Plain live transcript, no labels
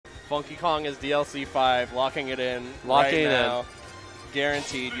Funky Kong is DLC 5, locking it in Locking right it now.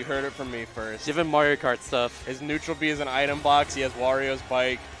 Guaranteed. You heard it from me first. Give him Mario Kart stuff. His neutral B is an item box. He has Wario's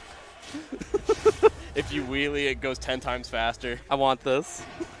bike. If you wheelie, it goes 10 times faster. I want this.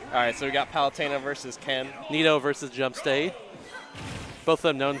 All right, so we got Palutena versus Ken. Nito versus Jumpsteady. Both of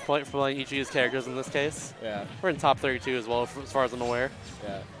them known for playing each of these characters in this case. Yeah. We're in top 32 as well, as far as I'm aware.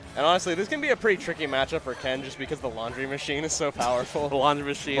 Yeah. And honestly, this can be a pretty tricky matchup for Ken just because the laundry machine is so powerful. The laundry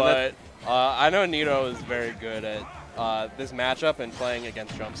machine. But I know Nito is very good at this matchup and playing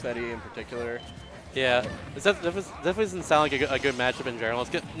against Jumpsteady in particular. Yeah, it definitely doesn't sound like a good matchup in general.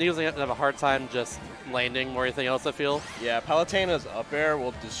 Nito's going to have a hard time just landing more than anything else, I feel. Yeah, Palutena's up air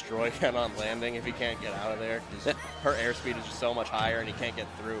will destroy Ken on landing if he can't get out of there. Her airspeed is just so much higher and he can't get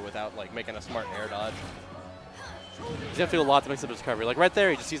through without like making a smart air dodge. He's going to feel a lot to mix up his recovery. Like right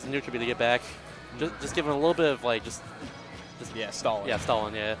there, he just used the neutral B to get back. Just give him a little bit of like yeah, stalling. Yeah,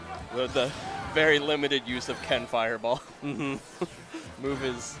 stalling, yeah. The very limited use of Ken Fireball. Mm-hmm. Move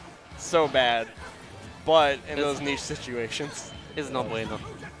is so bad. But in those niche situations, it's no bueno.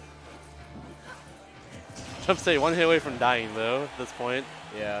 Jumpsteady one hit away from dying though at this point.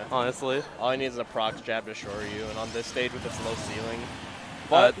 Yeah. Honestly. All he needs is a proc jab to shore you, and on this stage with its low ceiling.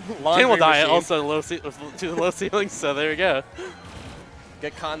 But Ken will die also to the low ceiling, so there you go.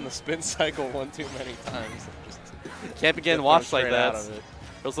 Get caught in the spin cycle one too many times. Just can't be getting washed like that.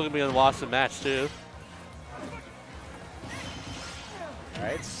 We're also going to be getting washed in match too.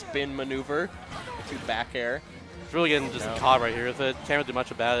 Alright, spin maneuver to back air. He's really getting just caught right here with it. Can't really do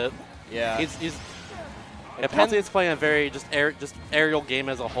much about it. Yeah. Palutena's playing a very aerial game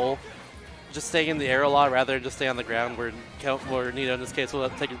as a whole. Just staying in the air a lot rather than just stay on the ground where Nito in this case will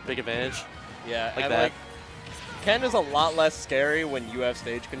take a big advantage. Yeah, like that. Ken is a lot less scary when you have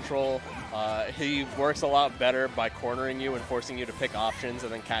stage control. He works a lot better by cornering you and forcing you to pick options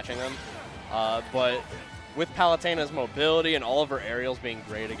and then catching them. But with Palutena's mobility and all of her aerials being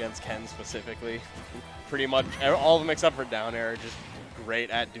great against Ken specifically, pretty much all of them except for down air are just great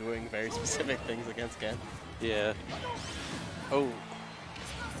at doing very specific things against Ken. Yeah. Oh.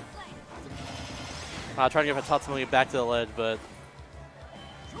 Trying to get Tatsumori back to the ledge, but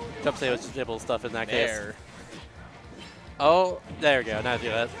Jumpsteady was just able to stuff in that case. Oh, there we go. Now do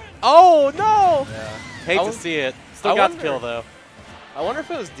that. Oh, no! Yeah. Hate to see it. Still got the kill, though. I wonder if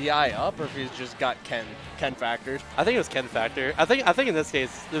it was DI up or if he's just got Ken factored. I think it was Ken factor. I think in this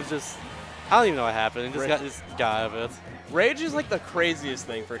case, it was just, I don't even know what happened. He just got out of it. Rage is like the craziest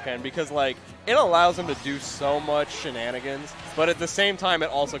thing for Ken because like it allows him to do so much shenanigans, but at the same time it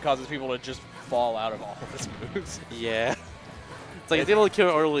also causes people to just fall out of all of his moves. Yeah. It's like he's able to kill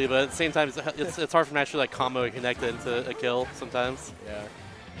early, but at the same time it's hard for him to actually like combo and connect it into a kill sometimes. Yeah.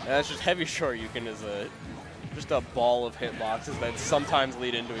 And that's just heavy Shoryuken is just a ball of hitboxes that sometimes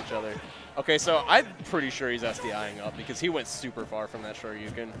lead into each other. Okay, so I'm pretty sure he's SDIing up because he went super far from that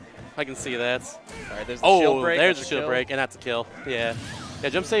Shoryuken. I can see that. All right, there's the shield break. There's the shield break, and that's a kill. Yeah. Yeah,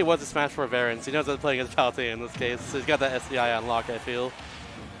 Jumpsteady was a Smash 4 variant. He knows how to play against Palutena in this case. So he's got that SDI on lock, I feel.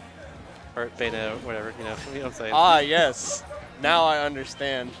 Or Beta, whatever, you know what I'm saying. Ah, yes. Now I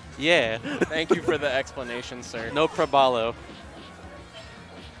understand. Yeah. Thank you for the explanation, sir. No probalo.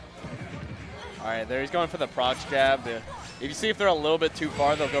 All right, there he's going for the procs jab. If you see if they're a little bit too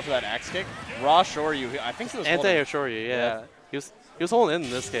far, they'll go for that axe kick. Raw Shoryu, I think he was Anti-air Shoryu, yeah. He was holding in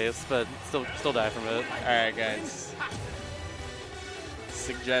this case, but still died from it. All right, guys.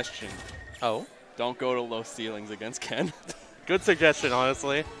 Suggestion. Oh? Don't go to low ceilings against Ken. Good suggestion,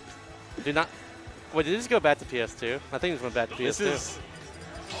 honestly. Do not. Wait, did he just go back to PS2? I think he went back to PS2.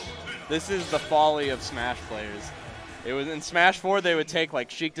 This is the folly of Smash players. It was in Smash 4 they would take like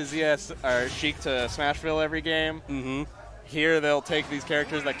Sheik to ZS or Sheik to Smashville every game. Mm-hmm. Here they'll take these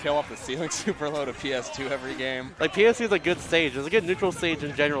characters that kill off the ceiling super low to PS2 every game. Like PS2 is a good stage. It's a good neutral stage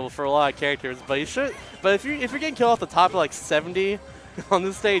in general for a lot of characters. But if you're getting killed off the top of like 70 on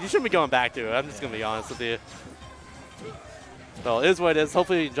this stage, you shouldn't be going back to it. I'm just gonna be honest with you. Well, it is what it is.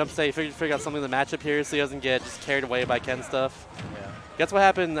 Hopefully Jumpsteady figure out something in the matchup here so he doesn't get just carried away by Ken stuff. Yeah. That's what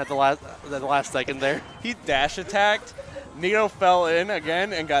happened at the last second there. He dash attacked. Nito fell in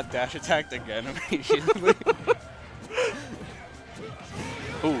again and got dash attacked again immediately.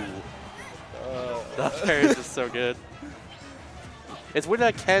 Ooh. That parry is just so good. It's weird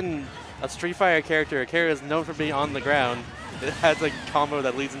that Ken, a Street Fighter character, is known for being on the ground. It has a combo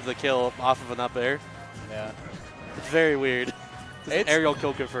that leads into the kill off of an up air. Yeah. It's very weird. It's aerial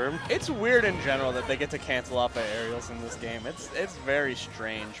kill confirmed. It's weird in general that they get to cancel off the aerials in this game. It's very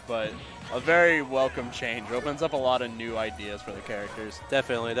strange, but a very welcome change. Opens up a lot of new ideas for the characters.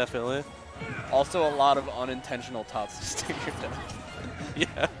 Definitely, definitely. Also a lot of unintentional tots to stick your death.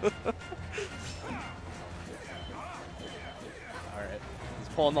 Yeah. Alright. He's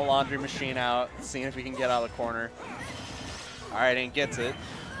pulling the laundry machine out, seeing if he can get out of the corner. Alright, and gets it.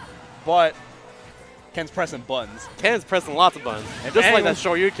 But Ken's pressing buttons. Ken's pressing lots of buttons. Just like that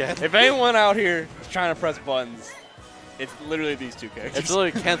Shoryuken. If anyone out here is trying to press buttons, it's literally these two characters. It's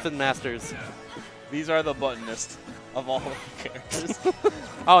literally Kens and Masters. These are the buttonist of all the characters.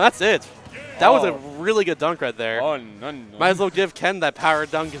 Oh, that's it. That was a really good dunk right there. Oh, no. Might as well give Ken that power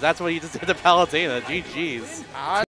dunk because that's what he just did to Palutena. GG's.